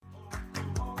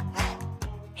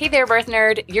Hey there, birth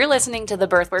nerd. You're listening to the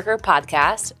Birth Worker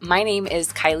podcast. My name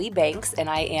is Kylie Banks, and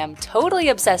I am totally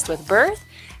obsessed with birth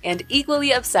and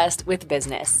equally obsessed with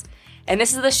business. And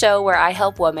this is the show where I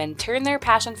help women turn their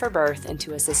passion for birth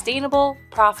into a sustainable,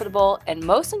 profitable, and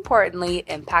most importantly,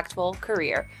 impactful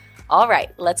career. All right,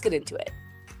 let's get into it.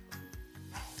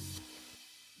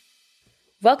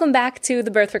 Welcome back to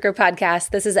the Birth Worker podcast.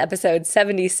 This is episode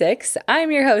 76.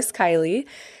 I'm your host, Kylie.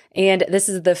 And this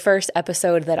is the first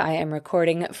episode that I am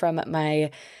recording from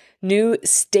my new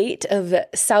state of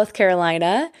South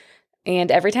Carolina.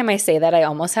 And every time I say that, I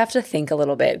almost have to think a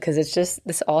little bit because it's just,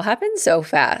 this all happens so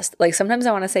fast. Like sometimes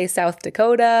I want to say South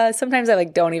Dakota. Sometimes I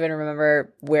don't even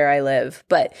remember where I live.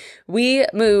 But we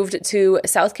moved to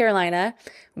South Carolina.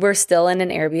 We're still in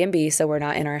an Airbnb, so we're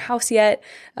not in our house yet,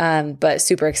 but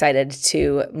super excited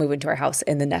to move into our house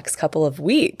in the next couple of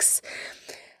weeks.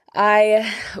 I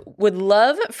would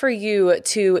love for you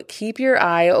to keep your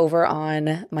eye over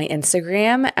on my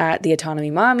Instagram at The Autonomy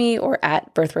Mommy or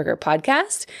at Birthworker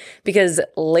Podcast, because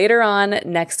later on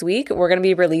next week, we're going to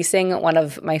be releasing one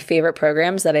of my favorite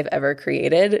programs that I've ever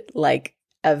created, like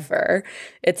ever.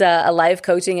 It's a live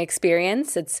coaching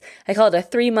experience. I call it a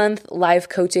 3-month live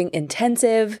coaching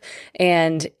intensive,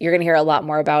 and you're going to hear a lot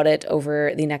more about it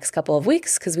over the next couple of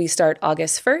weeks because we start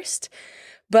August 1st.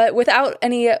 But without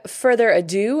any further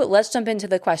ado, let's jump into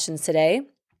the questions today.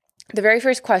 The very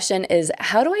first question is,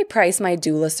 how do I price my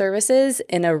doula services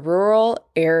in a rural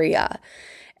area?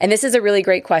 And this is a really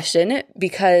great question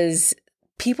because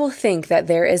people think that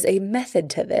there is a method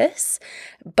to this,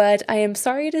 but I am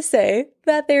sorry to say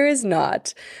that there is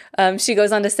not. She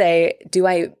goes on to say, do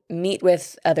I meet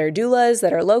with other doulas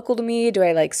that are local to me? Do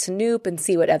I snoop and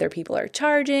see what other people are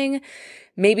charging?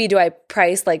 Maybe do I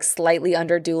price slightly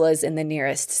under doulas in the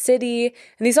nearest city?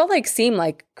 And these all seem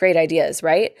like great ideas,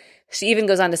 right? She even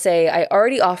goes on to say, I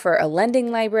already offer a lending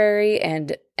library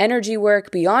and energy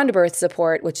work beyond birth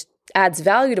support, which adds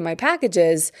value to my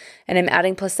packages, and I'm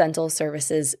adding placental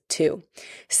services too.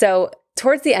 So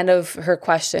towards the end of her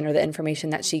question or the information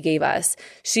that she gave us,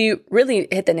 she really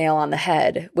hit the nail on the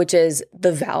head, which is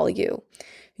the value.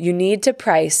 You need to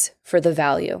price for the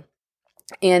value.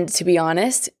 And to be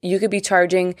honest, you could be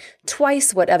charging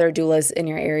twice what other doulas in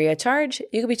your area charge.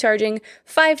 You could be charging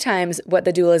 5 times what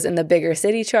the doulas in the bigger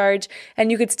city charge, and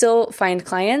you could still find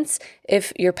clients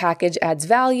if your package adds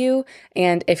value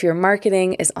and if your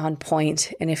marketing is on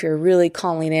point and if you're really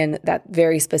calling in that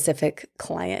very specific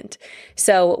client.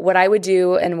 So what I would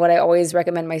do and what I always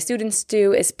recommend my students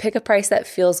do is pick a price that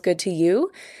feels good to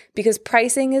you, because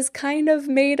pricing is kind of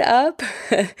made up.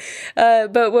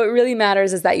 But what really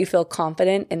matters is that you feel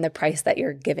confident in the price that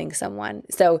you're giving someone.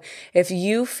 So if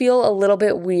you feel a little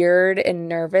bit weird and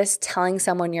nervous telling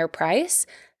someone your price,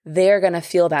 they're going to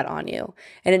feel that on you.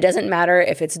 And it doesn't matter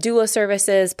if it's doula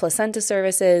services, placenta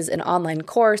services, an online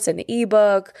course, an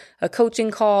ebook, a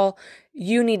coaching call.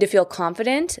 You need to feel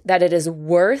confident that it is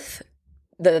worth,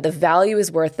 the value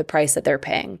is worth the price that they're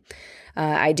paying.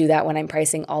 I do that when I'm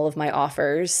pricing all of my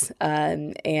offers,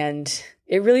 and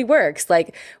it really works.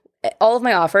 All of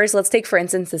my offers, let's take, for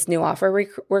instance, this new offer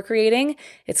we're creating.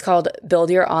 It's called Build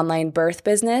Your Online Birth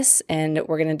Business, and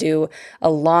we're going to do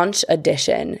a launch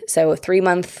edition. So a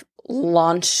 3-month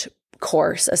launch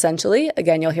course, essentially.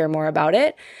 Again, you'll hear more about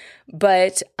it.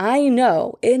 But I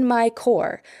know in my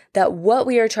core that what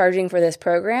we are charging for this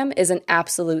program is an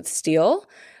absolute steal,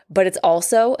 but it's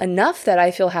also enough that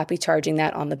I feel happy charging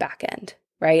that on the back end,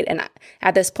 right? And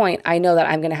at this point, I know that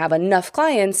I'm going to have enough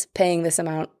clients paying this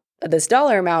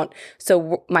dollar amount.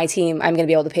 So I'm going to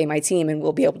be able to pay my team and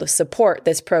we'll be able to support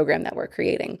this program that we're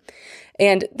creating.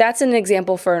 And that's an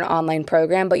example for an online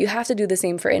program, but you have to do the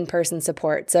same for in-person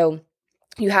support. So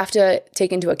you have to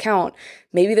take into account,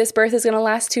 maybe this birth is going to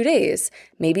last 2 days.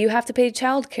 Maybe you have to pay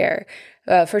childcare.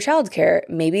 For childcare,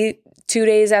 maybe 2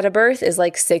 days at a birth is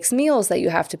 6 meals that you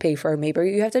have to pay for.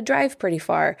 Maybe you have to drive pretty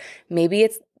far. Maybe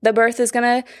the birth is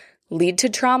going to lead to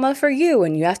trauma for you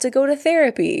and you have to go to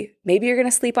therapy. Maybe you're going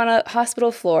to sleep on a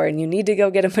hospital floor and you need to go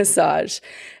get a massage.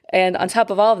 And on top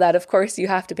of all of that, of course, you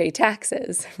have to pay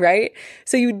taxes, right?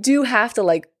 So you do have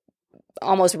to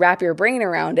almost wrap your brain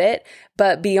around it.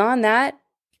 But beyond that,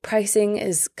 pricing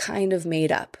is kind of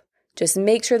made up. Just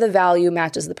make sure the value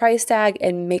matches the price tag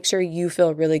and make sure you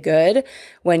feel really good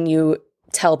when you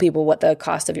tell people what the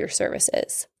cost of your service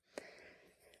is.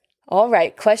 All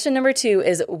right, question number 2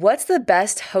 is, what's the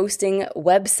best hosting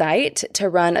website to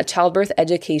run a childbirth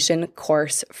education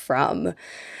course from?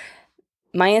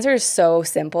 My answer is so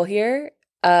simple here.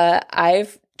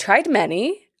 I've tried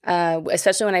many.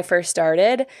 especially when I first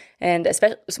started. And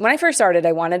especially when I first started,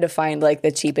 I wanted to find like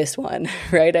the cheapest one,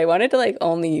 right? I wanted to like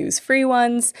only use free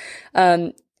ones.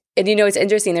 And it's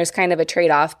interesting, there's kind of a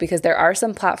trade-off because there are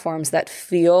some platforms that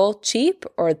feel cheap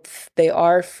or they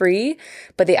are free,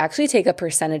 but they actually take a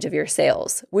percentage of your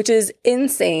sales, which is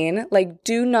insane. Like,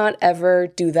 do not ever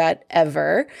do that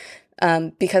ever,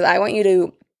 because I want you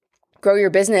to grow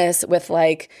your business with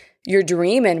like your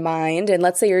dream in mind. And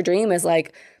let's say your dream is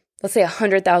like, let's say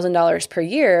 $100,000 per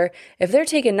year. If they're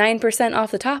taking 9%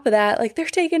 off the top of that, like they're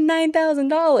taking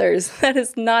 $9,000. That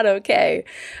is not okay.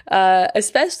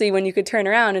 Especially when you could turn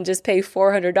around and just pay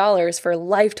 $400 for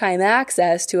lifetime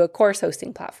access to a course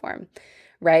hosting platform,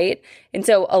 right? And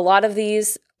so a lot of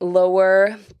these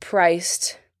lower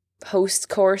priced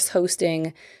course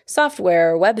hosting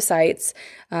software websites,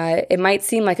 it might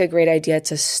seem like a great idea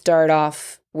to start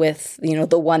off with,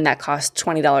 the one that costs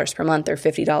 $20 per month or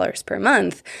 $50 per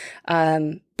month.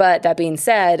 But that being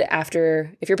said, if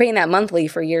you're paying that monthly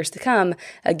for years to come,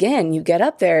 again, you get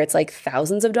up there, it's like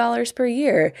thousands of dollars per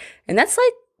year. And that's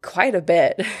like quite a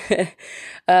bit.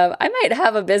 I might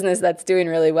have a business that's doing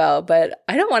really well, but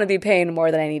I don't want to be paying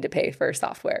more than I need to pay for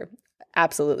software.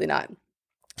 Absolutely not.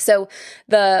 So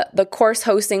the course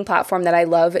hosting platform that I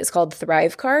love is called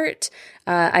ThriveCart.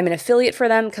 I'm an affiliate for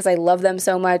them because I love them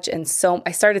so much. And so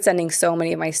I started sending so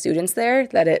many of my students there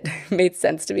that it made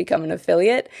sense to become an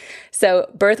affiliate.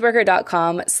 So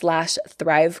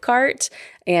birthworker.com/ThriveCart.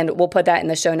 And we'll put that in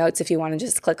the show notes if you want to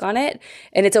just click on it.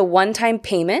 And it's a one-time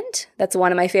payment. That's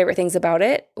one of my favorite things about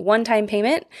it. One-time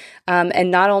payment.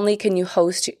 And not only can you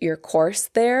host your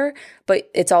course there, but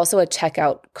it's also a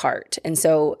checkout cart. And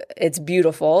so it's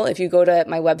beautiful. If you go to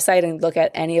my website and look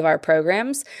at any of our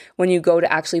programs, when you go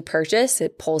to actually purchase,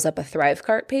 it pulls up a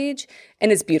ThriveCart page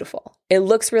and it's beautiful. It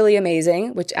looks really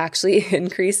amazing, which actually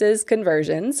increases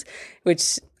conversions,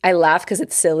 which I laugh because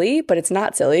it's silly, but it's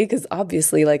not silly because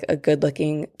obviously like a good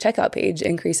looking checkout page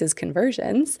increases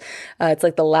conversions. It's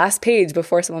like the last page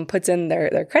before someone puts in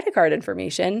their credit card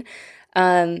information.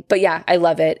 But yeah, I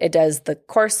love it. It does the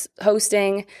course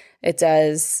hosting. It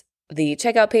does the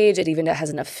checkout page. It even has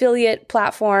an affiliate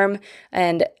platform.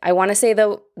 And I want to say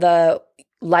the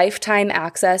lifetime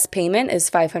access payment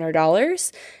is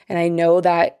 $500. And I know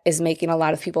that is making a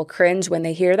lot of people cringe when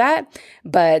they hear that.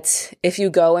 But if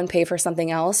you go and pay for something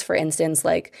else, for instance,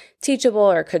 like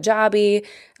Teachable or Kajabi,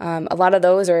 a lot of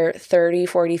those are $30,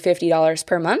 $40, $50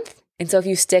 per month. And so if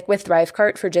you stick with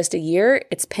ThriveCart for just a year,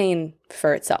 it's paying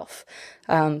for itself.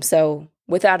 So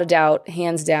without a doubt,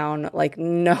 hands down, like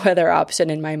no other option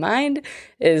in my mind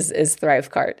is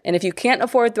ThriveCart. And if you can't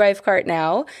afford ThriveCart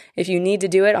now, if you need to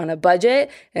do it on a budget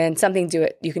and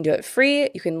you can do it free.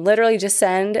 You can literally just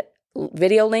send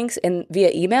video links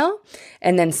via email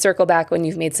and then circle back when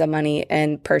you've made some money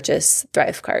and purchase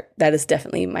ThriveCart. That is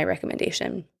definitely my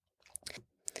recommendation.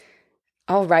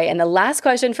 All right. And the last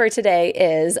question for today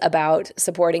is about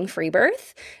supporting free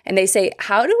birth. And they say,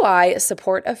 how do I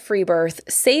support a free birth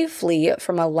safely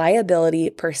from a liability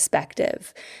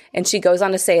perspective? And she goes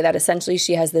on to say that essentially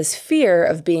she has this fear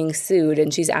of being sued.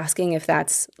 And she's asking if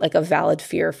that's like a valid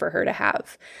fear for her to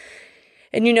have.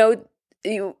 And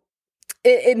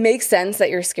it makes sense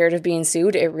that you're scared of being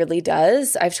sued. It really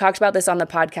does. I've talked about this on the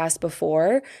podcast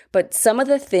before, but some of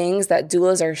the things that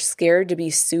doulas are scared to be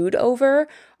sued over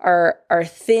are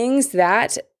things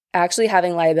that actually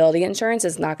having liability insurance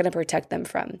is not going to protect them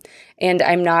from. And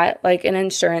I'm not like an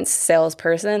insurance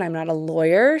salesperson. I'm not a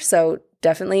lawyer. So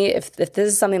definitely if this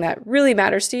is something that really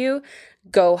matters to you,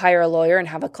 go hire a lawyer and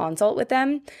have a consult with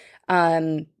them.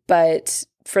 But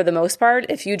for the most part,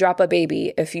 if you drop a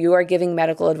baby, if you are giving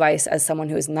medical advice as someone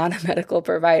who is not a medical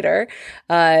provider,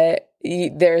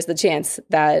 there's the chance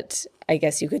that I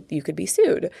guess you could be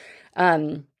sued.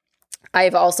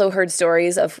 I've also heard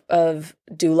stories of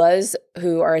doulas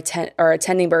who are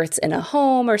attending births in a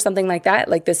home or something like that,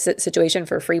 like this situation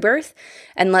for free birth.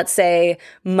 And let's say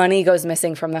money goes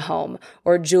missing from the home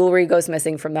or jewelry goes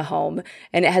missing from the home.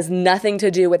 And it has nothing to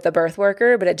do with the birth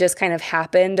worker, but it just kind of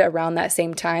happened around that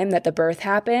same time that the birth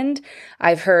happened.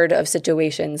 I've heard of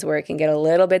situations where it can get a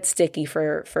little bit sticky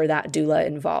for that doula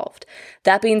involved.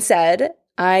 That being said,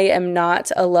 I am not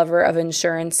a lover of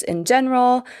insurance in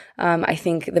general. I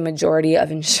think the majority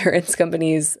of insurance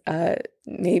companies,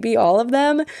 maybe all of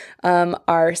them,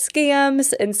 are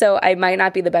scams. And so I might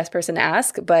not be the best person to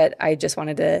ask, but I just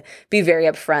wanted to be very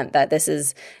upfront that this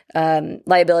is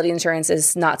liability insurance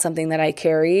is not something that I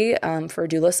carry for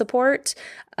doula support.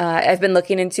 I've been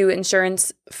looking into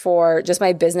insurance for just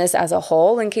my business as a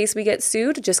whole in case we get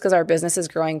sued, just because our business is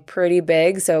growing pretty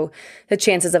big. So the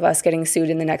chances of us getting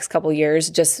sued in the next couple years,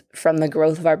 just from the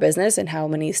growth of our business and how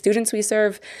many students we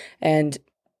serve and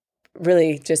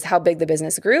really just how big the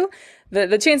business grew,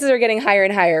 the chances are getting higher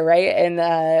and higher, right? And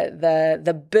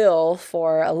the bill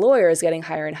for a lawyer is getting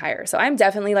higher and higher. So I'm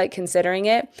definitely like considering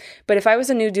it. But if I was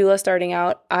a new doula starting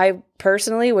out, I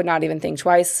personally would not even think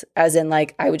twice, as in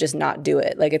like I would just not do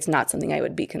it. Like it's not something I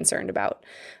would be concerned about.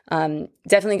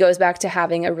 Definitely goes back to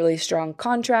having a really strong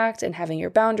contract and having your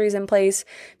boundaries in place,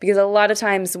 because a lot of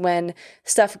times when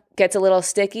stuff gets a little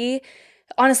sticky,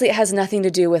 honestly, it has nothing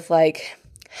to do with like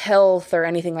health or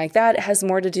anything like that. It has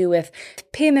more to do with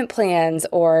payment plans,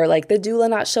 or like the doula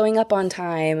not showing up on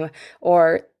time,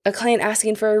 or a client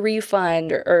asking for a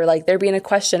refund, or like there being a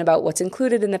question about what's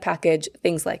included in the package,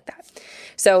 things like that.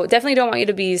 So definitely don't want you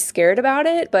to be scared about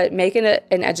it, but make an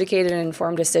educated and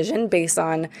informed decision based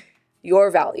on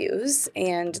your values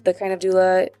and the kind of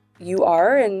doula you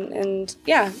are, and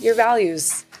yeah, your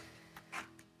values.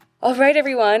 All right,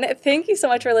 everyone. Thank you so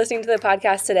much for listening to the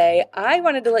podcast today. I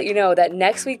wanted to let you know that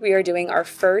next week we are doing our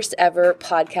first ever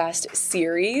podcast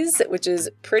series, which is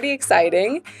pretty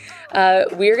exciting. We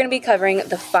are going to be covering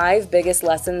the 5 biggest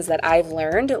lessons that I've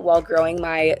learned while growing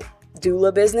my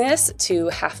doula business to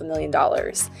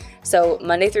 $500,000. So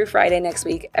Monday through Friday next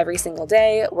week, every single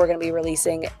day, we're going to be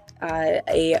releasing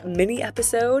a mini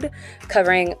episode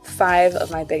covering 5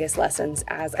 of my biggest lessons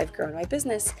as I've grown my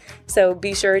business. So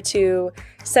be sure to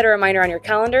set a reminder on your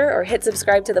calendar or hit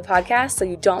subscribe to the podcast so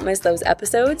you don't miss those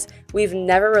episodes. We've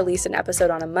never released an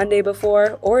episode on a Monday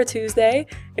before or a Tuesday,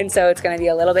 and so it's going to be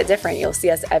a little bit different. You'll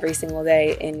see us every single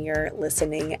day in your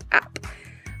listening app.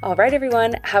 All right,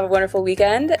 everyone, have a wonderful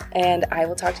weekend, and I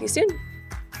will talk to you soon.